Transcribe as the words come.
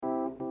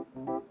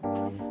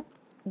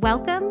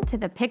Welcome to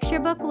the Picture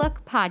Book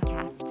Look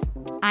podcast.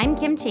 I'm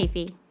Kim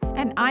Chafee.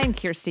 And I'm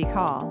Kirsty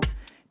Call.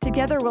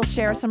 Together we'll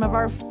share some of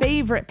our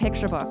favorite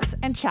picture books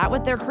and chat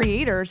with their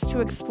creators to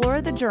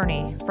explore the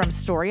journey from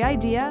story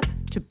idea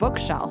to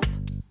bookshelf.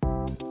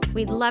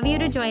 We'd love you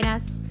to join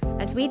us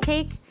as we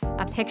take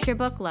a picture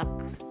book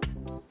look.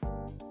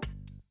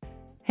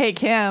 Hey,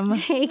 Kim.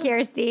 Hey,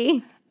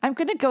 Kirsty. I'm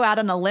going to go out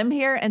on a limb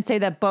here and say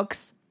that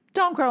books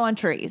don't grow on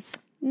trees.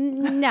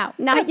 No,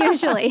 not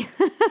usually.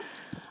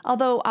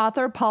 Although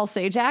author Paul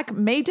Sajak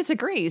may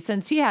disagree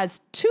since he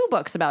has 2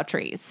 books about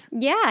trees.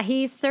 Yeah,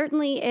 he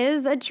certainly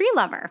is a tree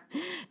lover.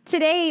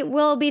 Today,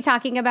 we'll be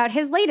talking about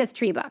his latest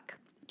tree book,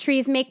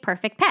 Trees Make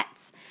Perfect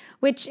Pets,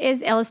 which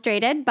is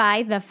illustrated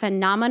by the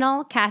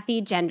phenomenal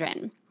Kathy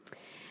Gendron.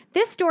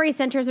 This story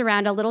centers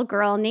around a little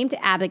girl named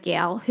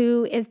Abigail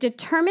who is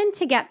determined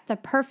to get the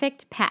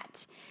perfect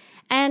pet.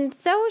 And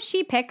so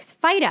she picks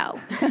Fido,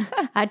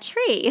 a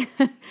tree.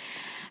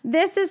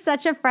 This is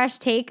such a fresh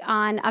take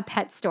on a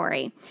pet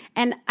story.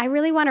 And I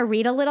really want to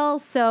read a little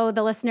so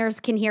the listeners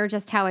can hear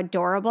just how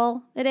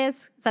adorable it is.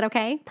 Is that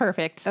okay?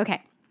 Perfect.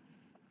 Okay.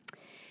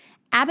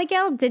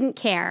 Abigail didn't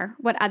care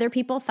what other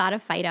people thought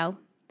of Fido.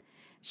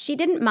 She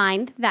didn't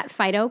mind that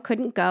Fido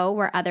couldn't go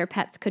where other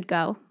pets could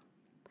go.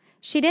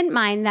 She didn't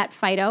mind that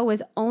Fido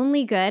was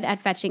only good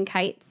at fetching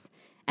kites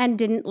and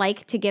didn't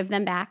like to give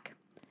them back.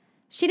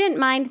 She didn't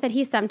mind that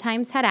he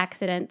sometimes had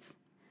accidents.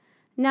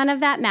 None of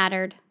that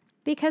mattered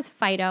because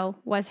Fido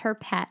was her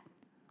pet.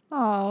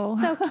 Oh.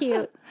 So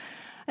cute.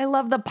 I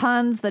love the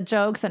puns, the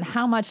jokes, and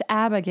how much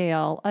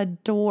Abigail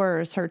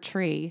adores her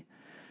tree.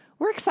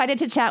 We're excited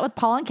to chat with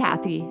Paul and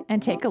Kathy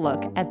and take a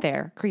look at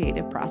their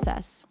creative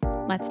process.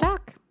 Let's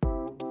talk.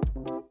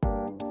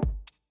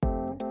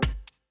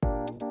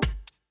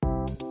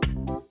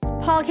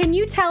 Paul, can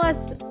you tell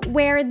us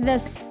where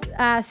this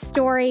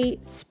story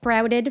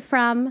sprouted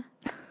from?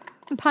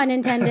 Pun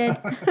intended.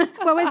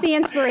 What was the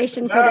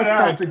inspiration for this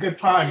book? It's a good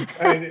pun.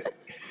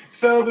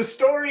 So the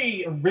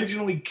story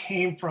originally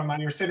came from,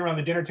 we were sitting around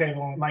the dinner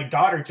table and my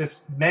daughter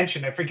just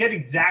mentioned, I forget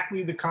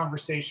exactly the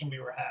conversation we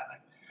were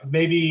having,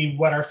 maybe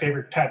what our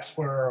favorite pets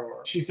were,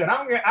 or she said,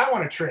 I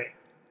want a tree.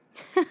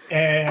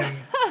 And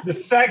the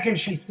second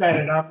she said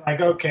it, I'm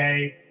like,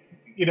 okay,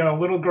 a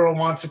little girl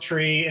wants a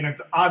tree and it's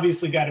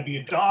obviously got to be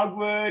a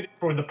dogwood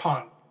for the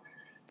pun.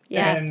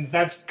 Yes. And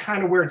that's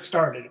kind of where it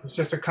started. It was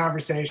just a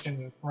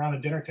conversation around the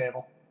dinner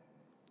table.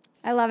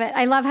 I love it.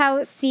 I love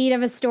how seed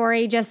of a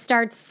story just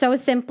starts so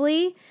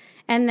simply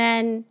and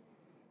then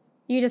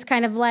you just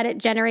kind of let it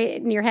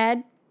generate in your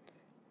head.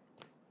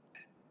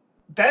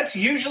 That's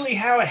usually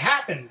how it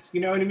happens.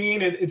 You know what I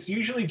mean? It's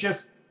usually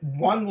just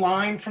one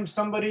line from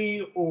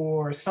somebody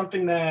or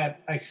something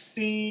that I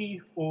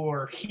see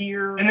or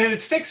hear, and then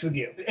it sticks with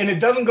you. And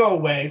it doesn't go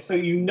away,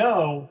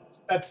 so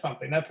that's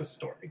something. That's a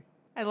story.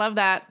 I love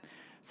that.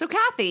 So,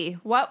 Kathy,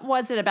 what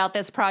was it about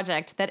this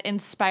project that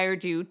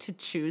inspired you to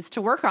choose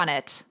to work on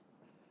it?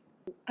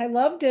 I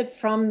loved it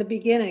from the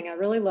beginning. I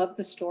really loved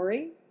the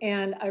story.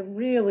 And I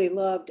really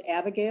loved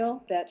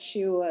Abigail, that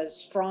she was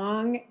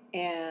strong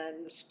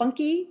and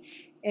spunky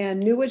and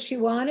knew what she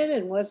wanted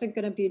and wasn't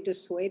going to be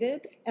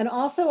dissuaded. And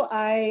also,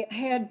 I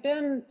had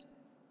been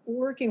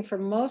working for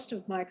most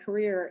of my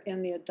career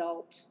in the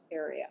adult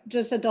area,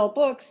 just adult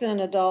books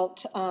and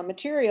adult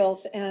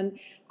materials. And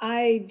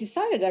I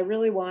decided I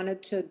really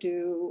wanted to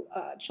do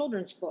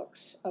children's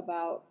books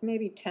about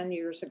maybe 10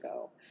 years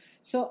ago.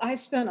 So I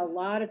spent a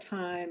lot of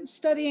time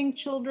studying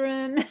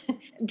children,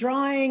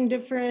 drawing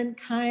different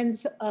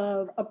kinds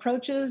of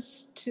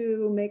approaches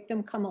to make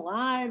them come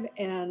alive.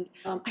 And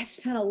I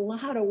spent a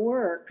lot of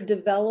work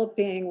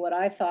developing what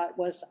I thought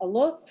was a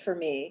look for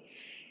me.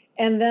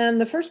 And then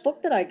the first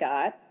book that I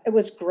got, it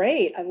was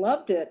great. I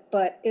loved it,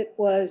 but it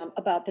was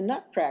about the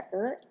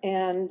Nutcracker,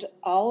 and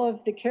all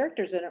of the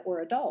characters in it were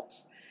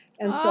adults.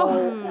 And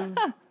so,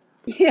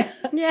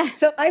 yeah.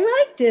 So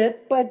I liked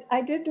it, but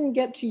I didn't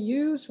get to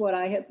use what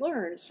I had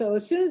learned. So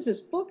as soon as this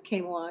book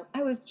came along,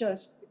 I was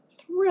just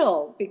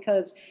thrilled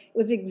because it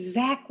was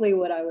exactly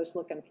what I was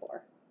looking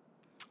for.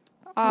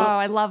 Oh,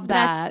 I love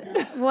that.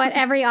 That's what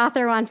every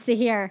author wants to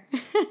hear.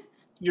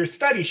 Your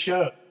study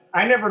showed.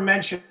 I never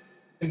mentioned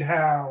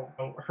how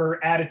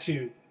her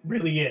attitude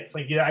really is.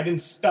 I didn't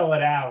spell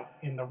it out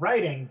in the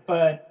writing,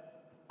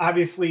 but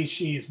obviously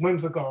she's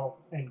whimsical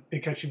and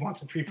because she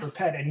wants a tree for a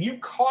pet. And you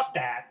caught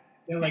that.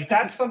 And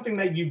that's something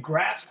that you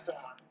grasped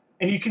on.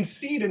 And you can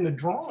see it in the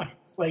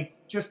drawings,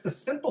 just the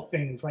simple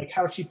things, like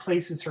how she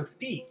places her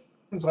feet,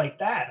 things like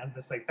that. I'm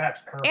just like,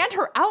 that's perfect. And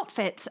her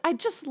outfits. I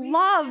just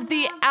love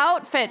the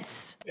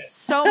outfits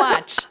so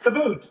much. The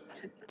boots.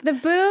 The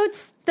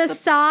boots, the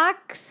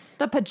socks.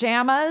 The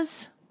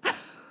pajamas.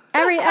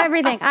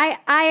 Everything.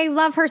 I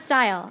love her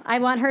style. I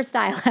want her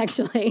style,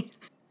 actually.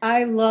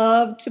 I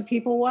love to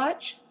people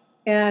watch.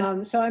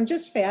 And so I'm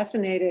just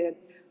fascinated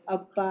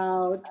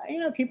about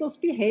people's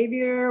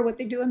behavior, what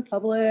they do in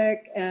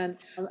public, and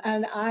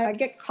I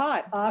get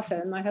caught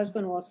often. My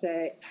husband will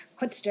say,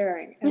 "Quit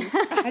staring," and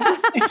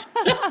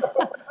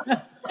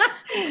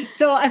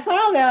so I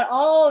file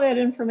all that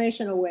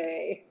information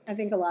away. I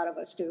think a lot of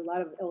us do. A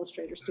lot of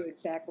illustrators do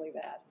exactly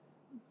that.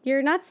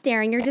 You're not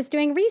staring, you're just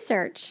doing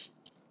research.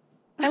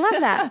 I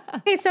love that.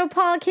 Okay, so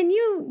Paul, can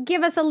you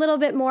give us a little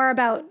bit more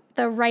about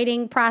the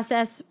writing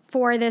process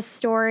for this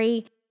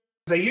story?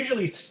 I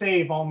usually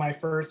save all my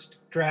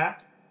first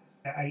draft.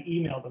 I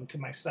email them to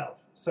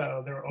myself,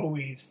 so they're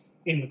always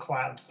in the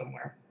cloud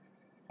somewhere.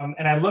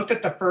 And I looked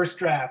at the first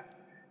draft,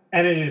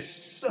 and it is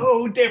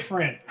so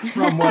different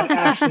from what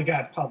actually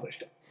got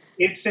published.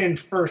 It's in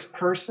first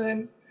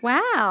person.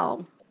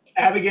 Wow.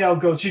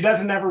 Abigail she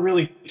doesn't ever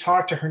really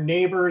talk to her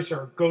neighbors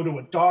or go to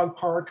a dog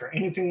park or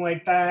anything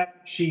like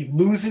that. She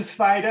loses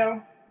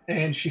Fido,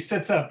 and she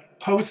sets up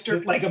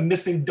poster like a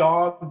missing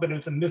dog, but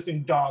it's a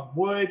missing dog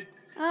wood.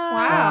 Oh.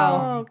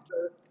 Wow.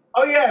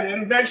 Oh, yeah,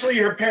 and eventually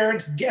her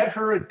parents get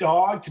her a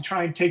dog to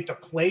try and take the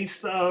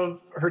place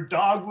of her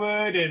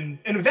dogwood, and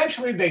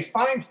eventually they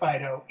find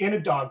Fido in a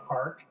dog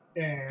park,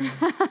 and,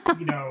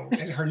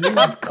 and her new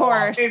Of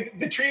course. Dog,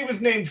 the tree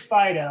was named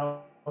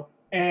Fido,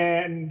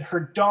 and her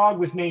dog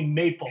was named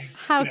Maple.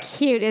 How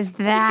cute is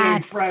that?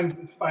 Being friends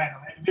with Fido.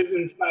 I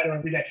visited Fido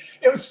every day.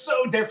 It was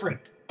so different.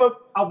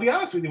 But I'll be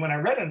honest with you, when I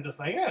read it, I'm just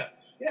like,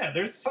 yeah,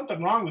 there's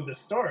something wrong with this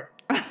story.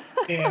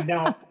 And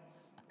now,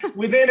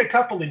 within a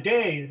couple of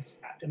days,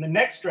 in the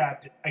next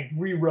draft, I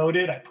rewrote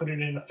it. I put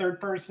it in a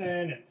third person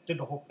and did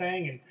the whole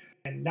thing.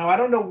 And now I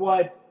don't know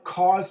what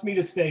caused me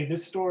to say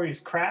this story is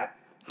crap.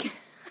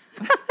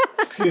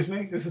 Excuse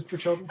me, this is for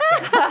children.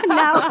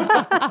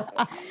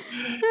 No.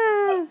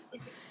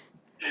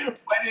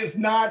 What is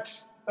not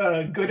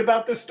good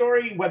about this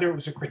story, whether it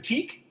was a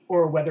critique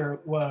or whether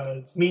it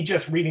was me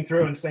just reading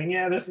through and saying,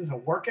 yeah, this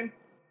isn't working.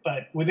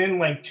 But within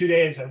like 2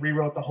 days, I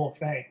rewrote the whole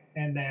thing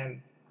and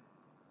then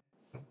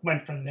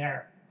went from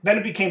there. Then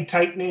it became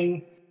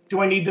tightening.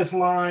 Do I need this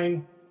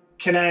line?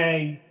 Can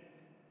I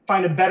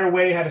find a better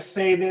way how to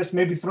say this?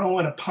 Maybe throw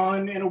in a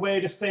pun in a way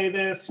to say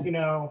this,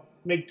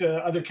 make the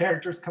other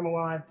characters come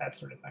alive, that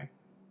sort of thing.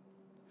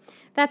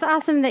 That's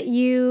awesome that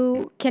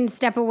you can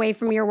step away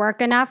from your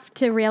work enough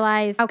to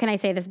realize, how can I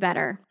say this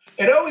better?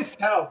 It always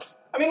helps.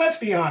 I mean, let's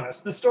be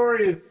honest. The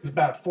story is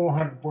about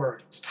 400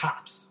 words,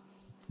 tops.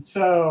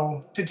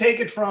 So to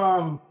take it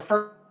from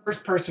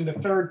first person to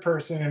third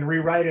person and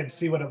rewrite it and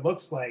see what it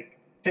looks like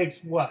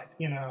takes what?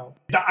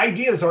 The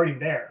idea is already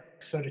there.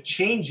 So to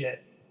change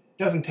it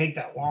doesn't take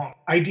that long.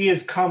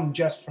 Ideas come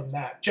just from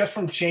that, just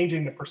from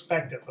changing the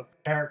perspective of the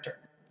character.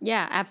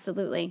 Yeah,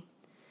 absolutely.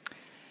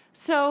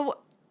 So,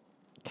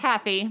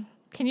 Kathy,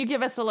 can you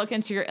give us a look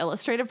into your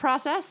illustrative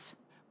process?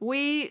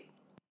 We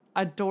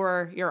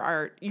adore your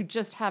art. You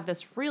just have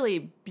this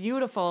really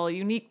beautiful,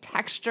 unique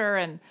texture.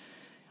 And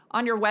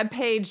on your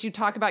webpage, you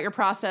talk about your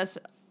process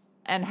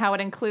and how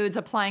it includes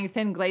applying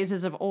thin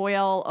glazes of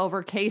oil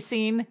over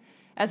casing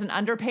as an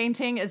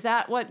underpainting. Is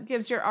that what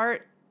gives your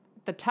art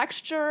the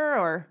texture,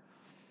 or?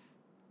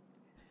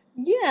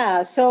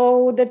 Yeah,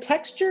 so the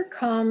texture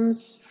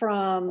comes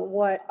from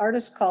what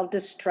artists call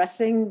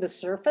distressing the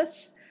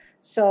surface.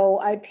 So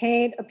I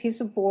paint a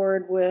piece of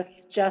board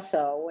with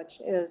gesso,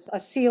 which is a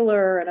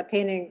sealer and a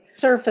painting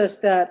surface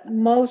that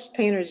most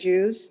painters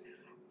use.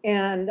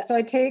 And so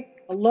I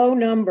take a low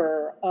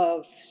number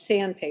of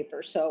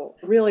sandpaper, so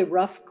really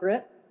rough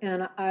grit,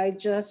 and I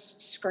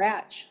just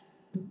scratch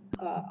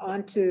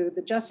onto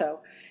the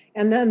gesso.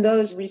 And then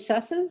those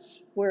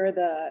recesses where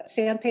the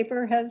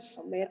sandpaper has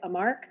made a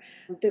mark,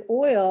 the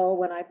oil,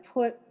 when I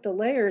put the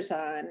layers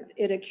on,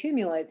 it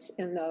accumulates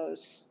in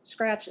those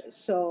scratches.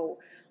 So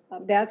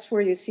that's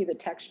where you see the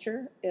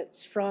texture.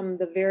 It's from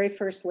the very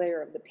first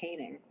layer of the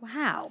painting.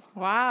 Wow.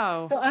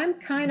 Wow. So I'm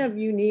kind of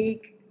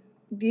unique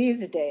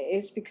these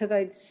days because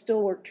I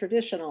still work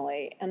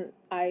traditionally. And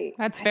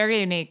That's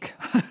very unique.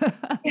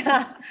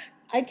 yeah,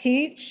 I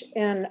teach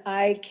and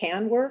I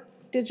can work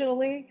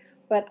digitally,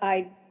 but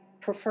I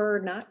prefer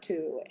not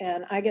to.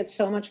 And I get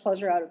so much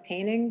pleasure out of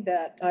painting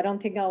that I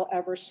don't think I'll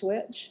ever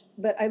switch.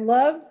 But I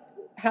love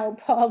how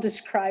Paul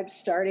described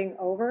starting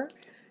over,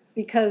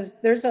 because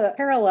there's a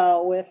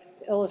parallel with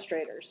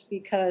illustrators,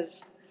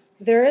 because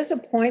there is a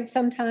point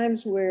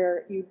sometimes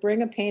where you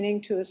bring a painting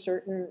to a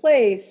certain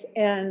place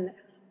and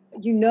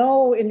you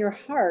know in your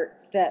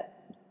heart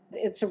that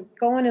it's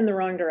going in the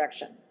wrong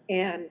direction.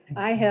 And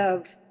I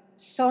have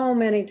so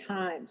many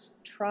times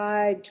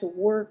tried to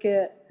work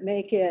it,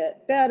 make it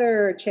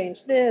better,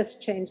 change this,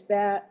 change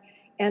that.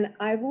 And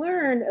I've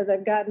learned as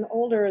I've gotten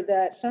older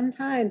that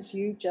sometimes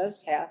you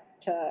just have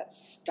to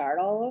start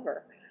all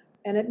over.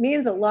 And it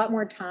means a lot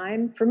more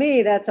time. For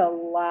me, that's a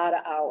lot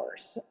of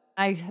hours.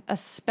 I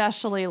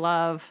especially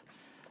love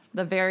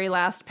the very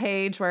last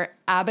page where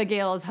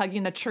Abigail is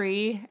hugging the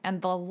tree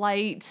and the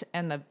light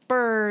and the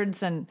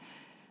birds and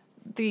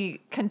the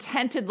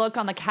contented look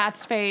on the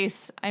cat's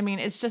face. I mean,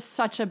 it's just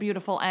such a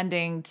beautiful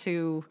ending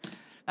to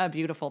a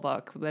beautiful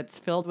book that's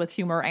filled with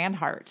humor and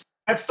heart.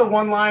 That's the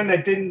one line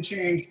that didn't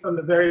change from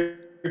the very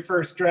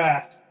first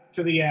draft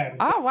to the end.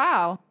 Oh,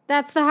 wow.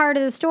 That's the heart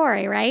of the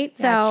story, right?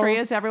 That So tree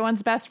is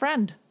everyone's best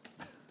friend.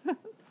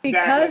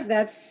 Because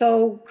that's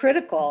so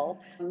critical.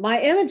 My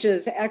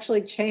images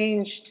actually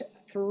changed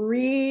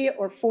 3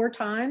 or 4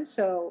 times.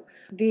 So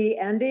the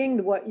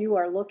ending, what you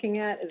are looking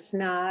at, is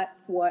not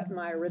what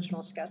my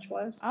original sketch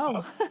was.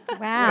 Oh,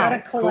 What wow. a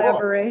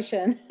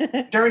collaboration.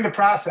 During the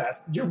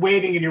process, you're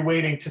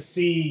waiting to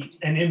see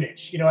an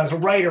image. As a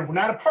writer, we're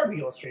not a part of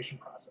the illustration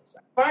process.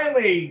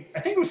 Finally, I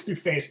think it was through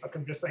Facebook.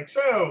 I'm just like,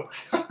 so,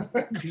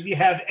 do you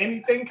have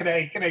anything?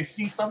 Can I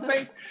see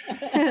something?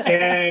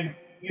 And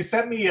you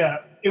sent me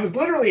it was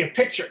literally a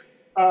picture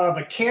of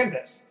a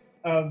canvas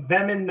of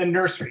them in the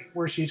nursery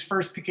where she's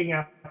first picking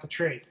out the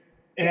tree.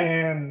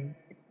 And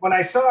when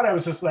I saw it, I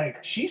was just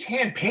like, she's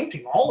hand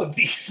painting all of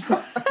these.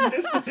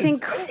 This is It's insane.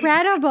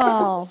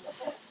 incredible.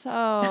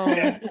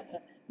 so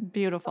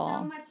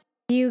beautiful.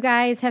 You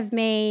guys have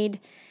made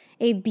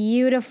a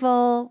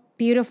beautiful,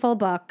 beautiful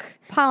book.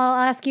 Paul,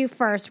 I'll ask you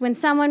first. When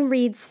someone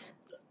reads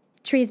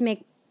Trees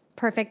Make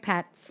Perfect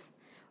Pets,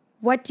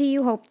 what do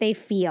you hope they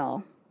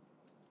feel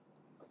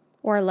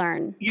or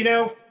learn?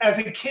 As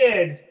a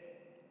kid,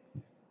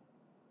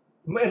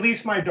 at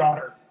least my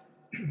daughter,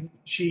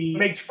 she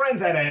makes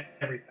friends out of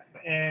everything.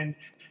 And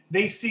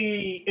they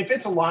see, if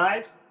it's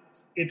alive,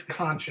 it's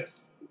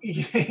conscious.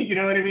 You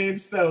know what I mean?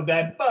 So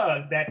that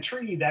bug, that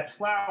tree, that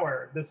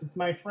flower, this is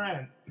my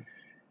friend.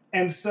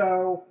 And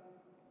so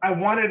I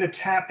wanted to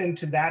tap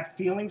into that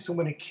feeling. So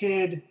when a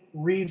kid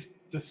reads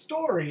the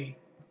story,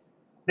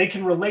 they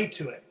can relate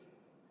to it.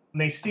 And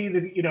they see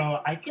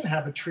that, I can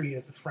have a tree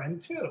as a friend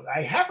too.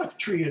 I have a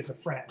tree as a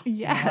friend.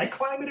 Yes. I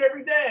climb it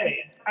every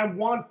day. I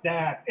want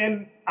that.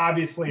 And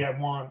obviously I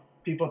want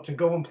people to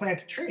go and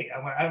plant a tree.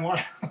 I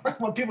want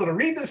people to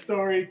read this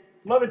story,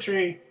 love a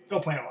tree, go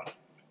plant one.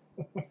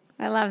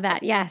 I love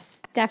that. Yes,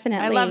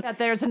 definitely. I love that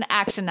there's an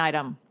action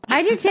item.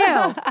 I do too.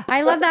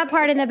 I love that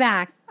part in the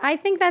back. I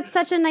think that's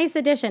such a nice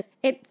addition.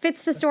 It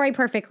fits the story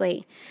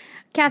perfectly.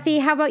 Kathy,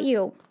 how about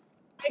you?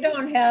 I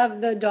don't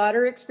have the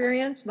daughter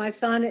experience. My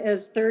son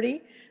is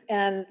 30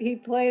 and he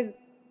played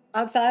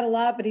outside a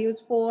lot, but he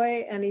was a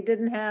boy and he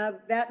didn't have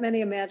that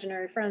many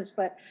imaginary friends.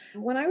 But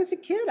when I was a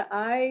kid,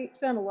 I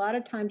spent a lot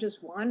of time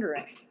just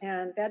wandering,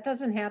 and that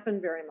doesn't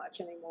happen very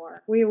much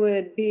anymore. We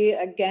would be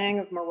a gang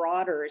of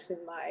marauders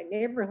in my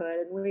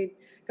neighborhood, and we'd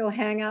go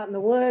hang out in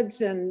the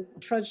woods and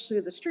trudge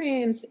through the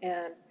streams.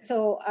 And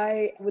so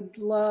I would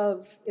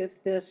love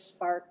if this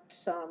sparked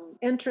some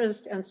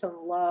interest and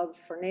some love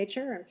for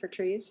nature and for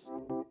trees.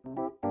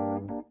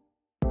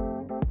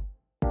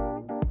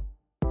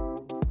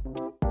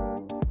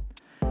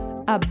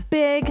 A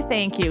big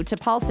thank you to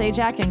Paul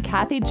Sajak and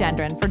Kathy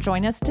Gendron for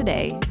joining us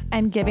today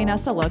and giving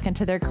us a look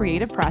into their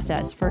creative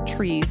process for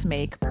Trees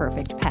Make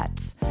Perfect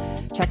Pets.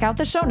 Check out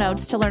the show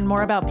notes to learn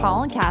more about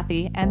Paul and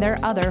Kathy and their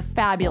other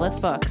fabulous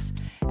books.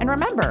 And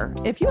remember,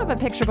 if you have a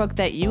picture book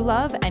that you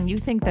love and you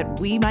think that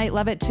we might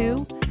love it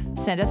too,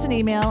 send us an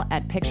email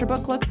at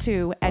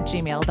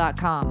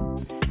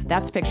picturebooklook2@gmail.com.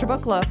 That's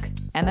picturebooklook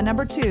and the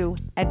number 2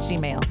 at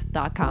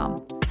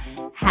gmail.com.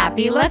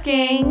 Happy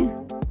looking!